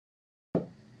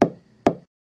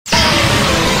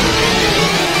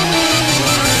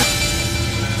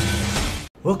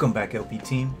Welcome back, LP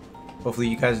team. Hopefully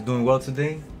you guys are doing well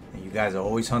today, and you guys are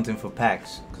always hunting for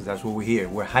packs, because that's what we're here.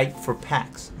 We're hyped for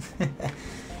packs.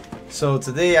 So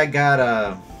today I got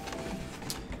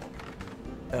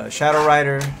a Shadow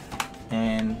Rider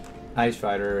and Ice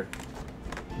Rider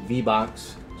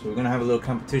V-Box. So we're gonna have a little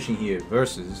competition here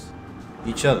versus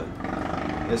each other.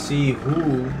 Let's see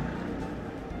who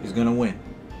is gonna win,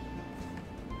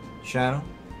 Shadow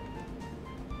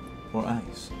or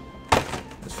Ice.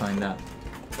 Let's find out.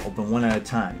 Open one at a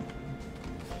time.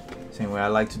 Same way I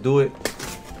like to do it.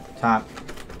 Top,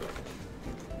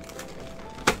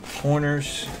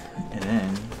 corners, and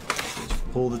then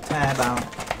just pull the tab out.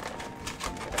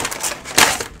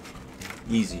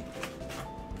 Easy,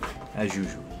 as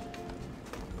usual.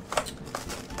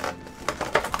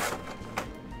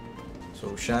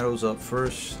 So Shadow's up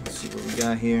first. Let's see what we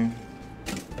got here.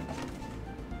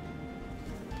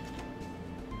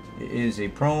 It is a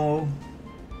promo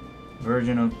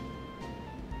version of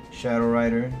Shadow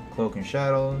Rider, Cloak and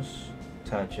Shadows.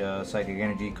 Attach Psychic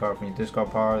Energy card from your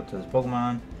discard power to this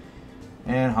Pokemon.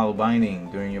 And Hollow Binding.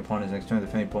 During your opponent's next turn, the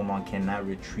defending Pokemon cannot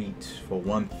retreat for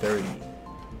 130.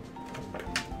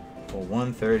 For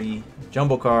 130.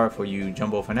 Jumbo card for you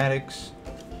Jumbo Fanatics.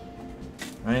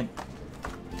 Right?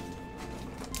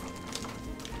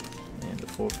 And the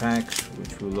 4 packs,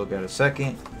 which we'll look at a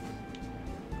second.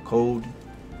 Code.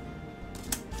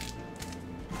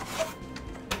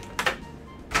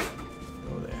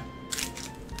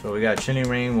 So we got Chilling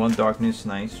Rain, 1 Darkness,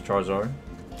 nice, Charizard.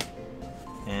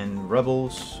 And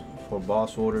Rebels for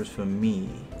boss orders for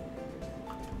me.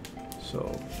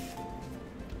 So,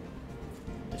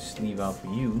 this sleeve out for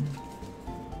you.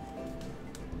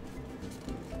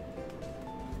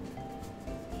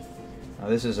 Now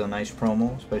this is a nice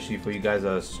promo, especially for you guys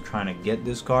that are trying to get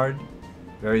this card.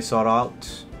 Very sought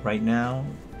out right now.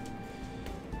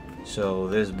 So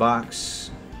this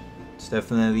box, it's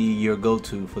definitely your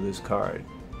go-to for this card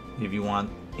if you want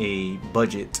a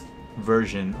budget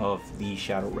version of the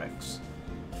Calyrex.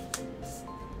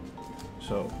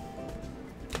 So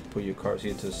put your cards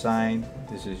here to the side.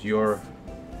 This is your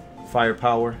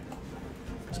firepower.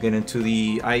 Let's get into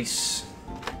the ice.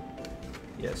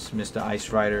 Yes, Mr. Ice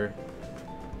Rider,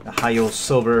 the Hyo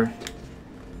Silver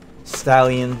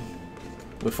Stallion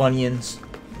with onions.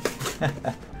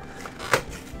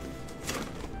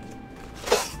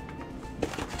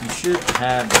 You should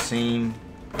have the same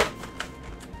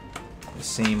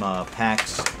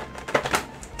packs.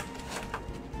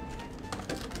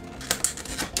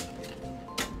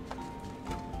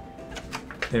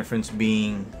 Difference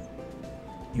being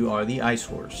you are the Ice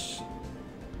Horse.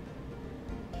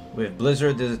 With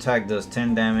Blizzard, this attack does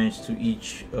 10 damage to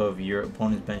each of your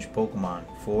opponent's bench Pokemon.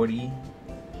 40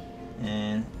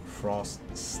 and Frost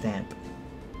Stamp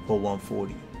for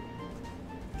 140.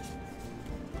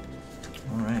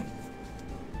 Alright.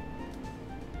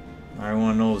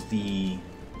 Everyone knows the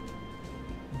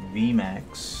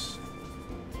VMAX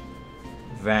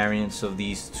variants of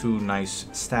these two nice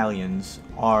stallions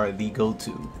are the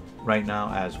go-to right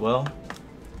now as well.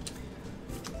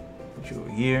 Put you over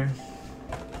here.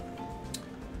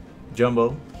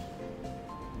 Jumbo,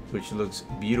 which looks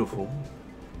beautiful.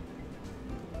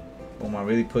 Pokemon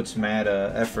really puts mad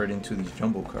effort into these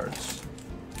Jumbo cards.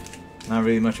 Not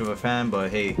really much of a fan,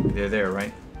 but hey, they're there,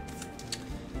 right?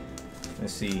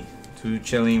 Let's see. 2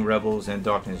 Chilling, Rebels, and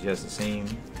Darkness. Yes, the same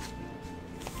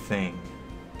thing.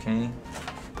 Okay.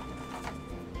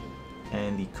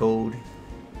 And the code.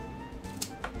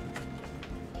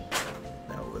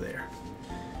 Now over there.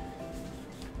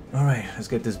 Alright, let's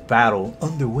get this battle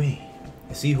underway.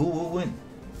 Let's see who will win.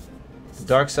 The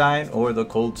dark side or the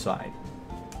cold side.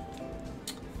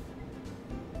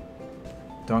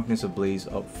 Darkness Ablaze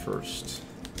up first.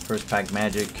 First pack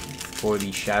magic for the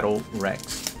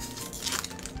Calyrex.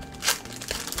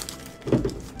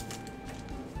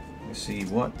 Let's see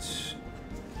what.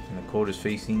 And the code is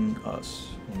facing us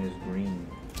and is green.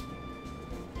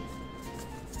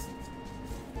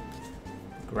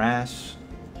 Grass,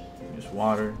 just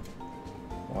water.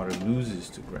 Water loses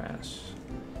to grass.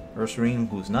 Ursaring,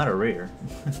 who's not a rare.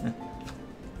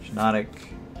 Shinodic,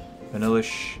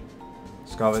 Vanillish,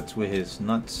 Scovet with his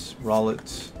Nuts,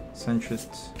 Rowlet, Centrit,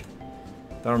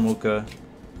 Darmuka,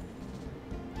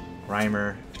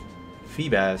 Grimer,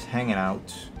 Feebas hanging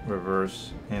out,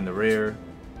 reverse, and the rare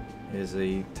is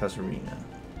a Tesserina.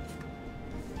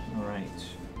 Alright.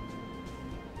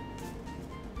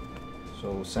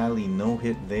 So sadly no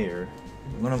hit there.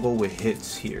 I'm gonna go with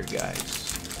hits here, guys,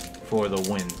 for the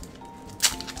win.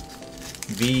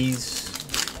 V's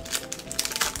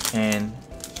and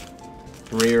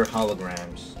rare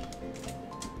holograms.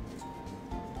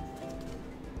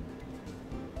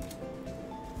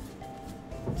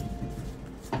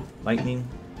 Lightning.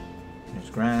 There's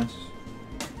Grass.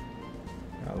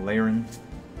 Laren.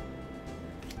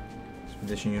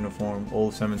 Expedition Uniform.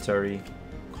 Old Cemetery.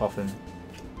 Coffin.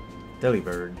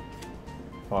 Delibird.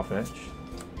 Farfetch.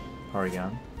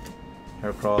 Porygon.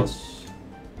 Heracross.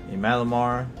 A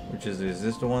Malamar, which is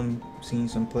this the one seen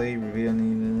some play?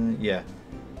 Revealing, yeah.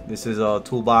 This is a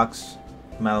toolbox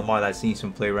Malamar that's seen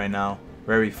some play right now.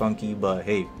 Very funky, but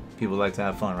hey, people like to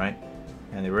have fun, right?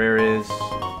 And the rare is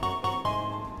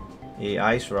a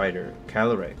Ice Rider,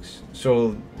 Calyrex.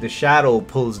 So the shadow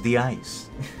pulls the ice.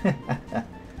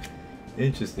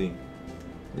 Interesting.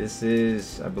 This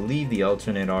is, I believe, the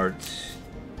alternate art,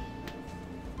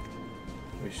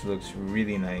 which looks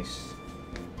really nice.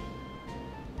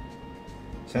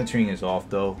 Centering is off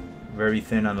though. Very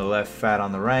thin on the left, fat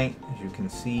on the right, as you can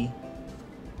see.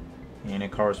 And it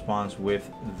corresponds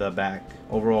with the back.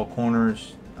 Overall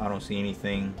corners, I don't see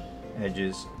anything.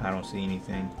 Edges, I don't see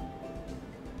anything.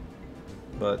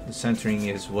 But the centering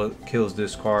is what kills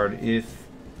this card if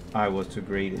I was to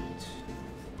grade it.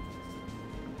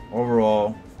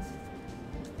 Overall,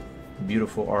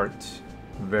 beautiful art.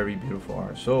 Very beautiful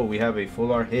art. So we have a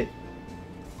full art hit.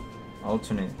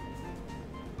 Alternate.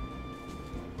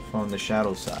 From the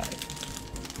shadow side.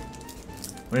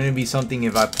 Wouldn't it be something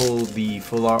if I pulled the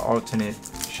full art alternate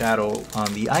shadow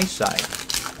on the ice side?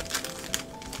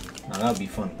 Now that would be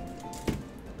funny.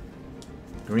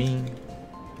 Green.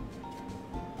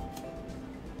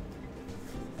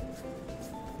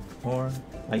 Or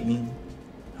lightning.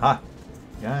 Ha!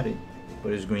 Got it.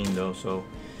 But it's green though, so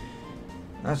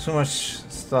not so much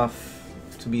stuff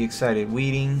to be excited.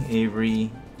 Weeding, Avery,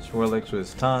 Swirlix with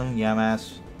his tongue,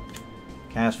 Yamask.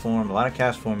 Cast form, a lot of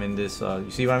cast form in this,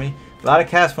 you see what I mean? A lot of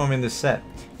cast form in this set.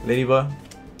 Ladybug,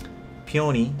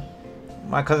 Peony.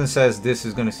 My cousin says this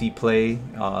is gonna see play,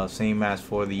 same as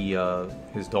for the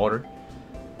his daughter,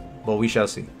 but we shall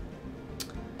see.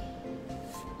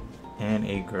 And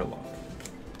a Gerlock.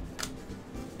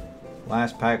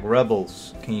 Last pack,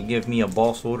 Rebels. Can you give me a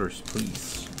boss orders,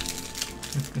 please?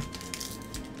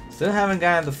 Still haven't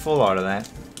gotten the full art of that.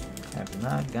 Have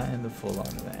not gotten the full art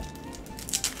of that.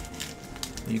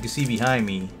 You can see behind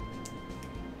me,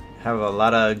 I have a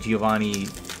lot of Giovanni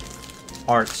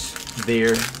arts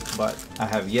there, but I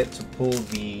have yet to pull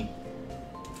the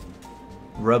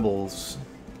Rebels,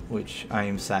 which I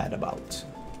am sad about.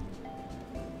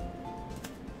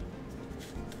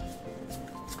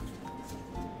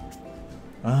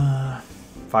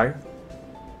 Fire?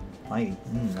 Mighty.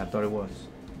 I thought it was.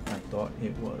 I thought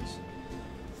it was.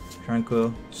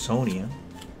 Tranquil, Sonia,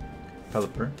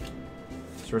 Pelipper,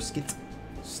 Surskit,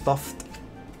 Stuffed,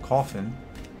 Coffin,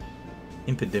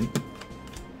 Impidimp,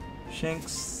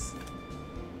 Shanks,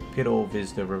 Pidove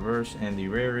is the reverse, and the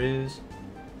rare is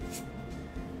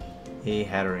a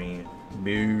Hatterene.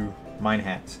 Boo. Mine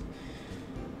hat.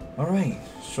 Alright,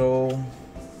 so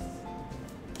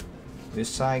this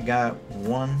side got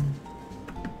one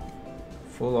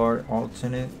full art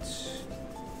alternate.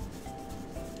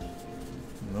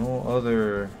 No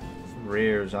other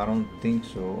rares, I don't think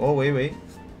so. Oh, wait.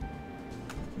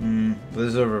 This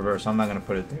is a reverse. I'm not gonna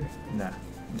put it there. Nah.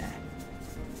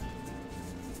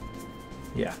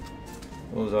 Yeah,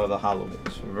 those are the hollow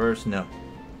bits. Reverse, no.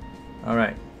 All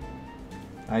right,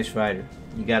 Ice Rider.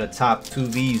 You gotta top 2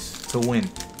 Vs to win.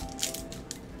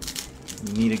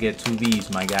 You need to get 2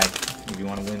 Vs, my guy, if you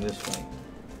want to win this fight.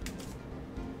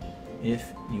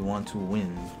 If you want to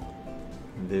win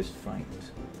this fight.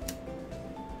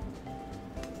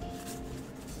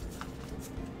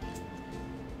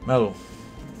 Mellow.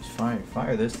 It's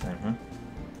fire this time, huh?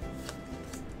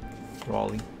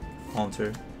 Raleigh,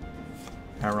 Haunter,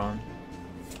 Aron,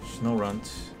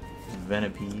 Snowrunt,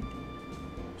 Venipede,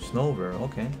 Snover.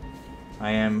 Okay,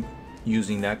 I am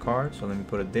using that card, so let me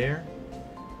put it there.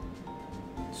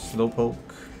 Slowpoke.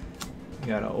 You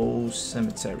got an old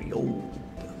cemetery,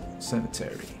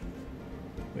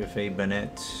 with a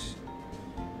Bennett.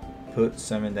 Put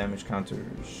 7 damage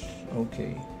counters.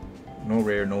 Okay, no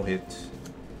rare, no hit.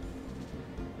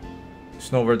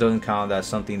 Snover doesn't count. That's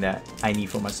something that I need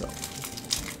for myself.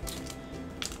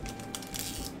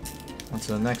 On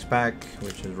to the next pack,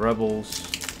 which is Rebels.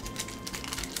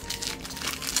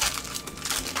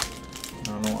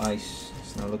 No ice.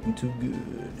 It's not looking too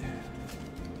good.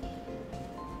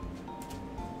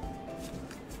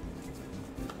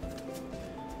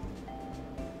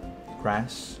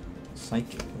 Grass,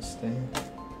 Psychic instead.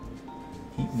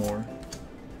 Heatmore,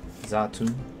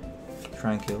 Zatu,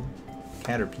 Tranquil,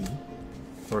 Caterpie,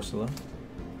 Ursula,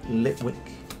 Litwick,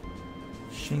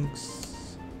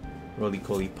 Shinx,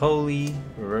 Roly-Poly,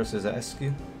 reverses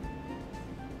Eskew,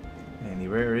 and the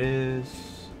rare is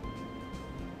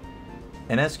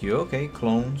An SQ, okay,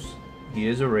 clones. He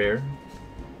is a rare.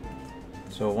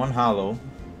 So one holo.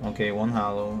 Okay, one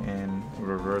holo and a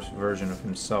reverse version of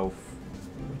himself,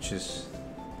 which is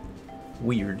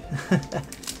weird.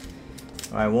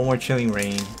 Alright, one more Chilling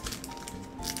Rain.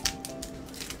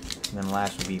 And then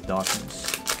last would be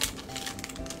Darkness.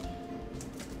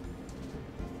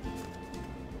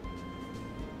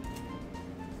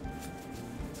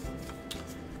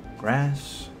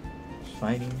 Grass.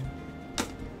 Fighting.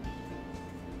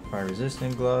 Fire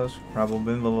resistant gloves.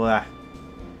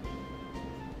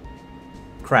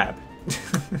 Crab.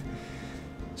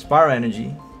 Spiral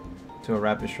energy to a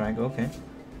rapid strike. Okay.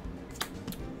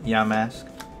 Yamask.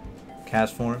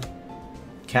 Cast form.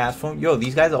 Cast form. Yo,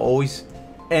 these guys are always.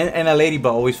 And a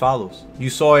ladybug always follows. You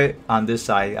saw it on this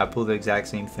side. I pulled the exact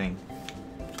same thing.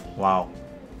 Wow.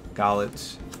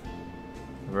 Gallets.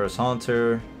 Reverse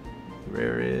Haunter.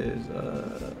 Rare is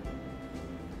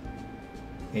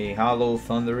a Hollow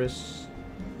Thunderous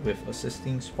with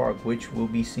Assisting Spark, which will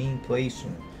be seen play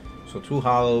soon. So 2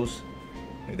 hollows.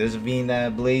 If there's a V in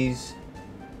that blaze,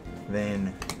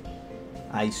 then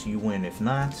Ice, you win. If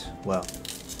not, well,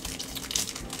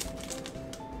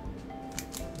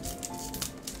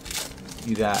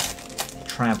 you got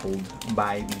trampled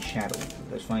by the shadow.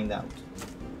 Let's find out.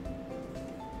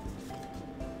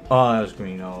 Oh, that was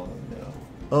green. Oh no.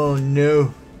 Oh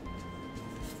no.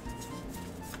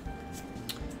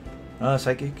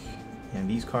 Psychic. And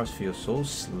these cards feel so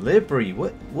slippery.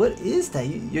 What is that?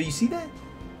 You see that?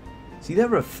 See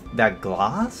that that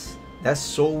gloss? That's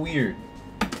so weird.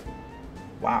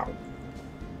 Wow.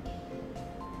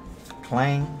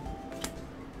 Clang.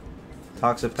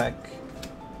 Toxapeck.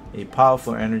 A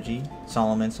powerful energy.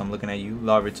 Solomon, so I'm looking at you.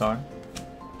 Larvitar.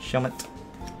 Shummet.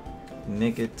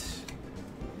 Nickit.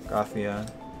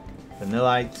 Gothia.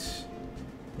 Vanillite.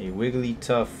 A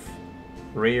Wigglytuff.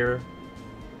 Rare.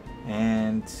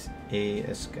 And a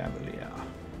Escavalier.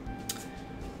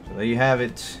 So there you have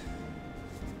it.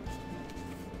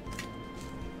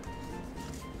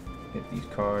 Get these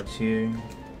cards here.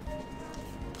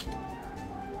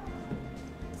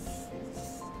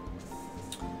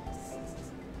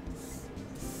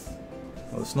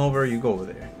 Well, Snowbird, you go over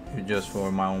there. You're just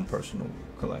for my own personal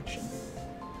collection.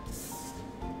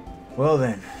 Well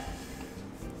then,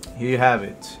 here you have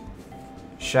it.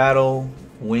 Shadow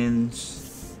wins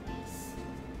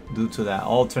due to that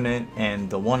alternate and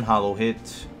the 1 holo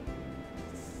hit.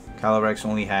 Calyrex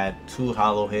only had 2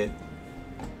 holo hit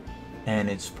and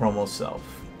its promo self.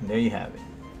 And there you have it.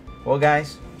 Well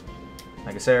guys,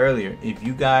 like I said earlier, if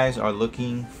you guys are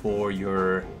looking for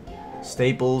your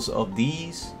staples of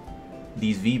these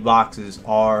V boxes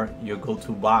are your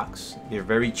go-to box. They're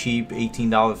very cheap, $18,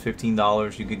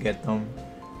 $15. You could get them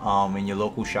in your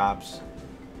local shops.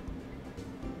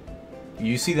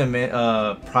 You see them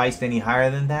priced any higher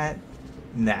than that?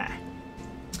 Nah.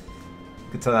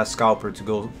 You could tell that scalper to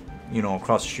go, you know,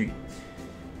 across the street.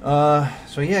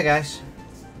 So yeah, guys,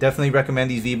 definitely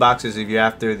recommend these V boxes if you're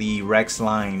after the Rex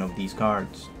line of these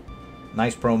cards.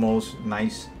 Nice promos,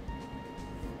 nice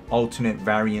alternate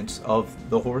variants of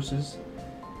the horses,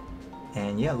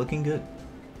 and yeah, looking good.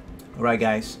 All right,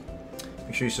 guys,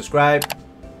 make sure you subscribe,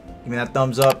 give me that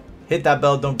thumbs up, hit that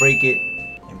bell, don't break it.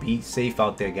 Be safe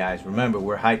out there, guys. Remember,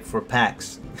 we're hyped for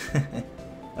packs.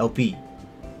 LP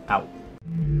out.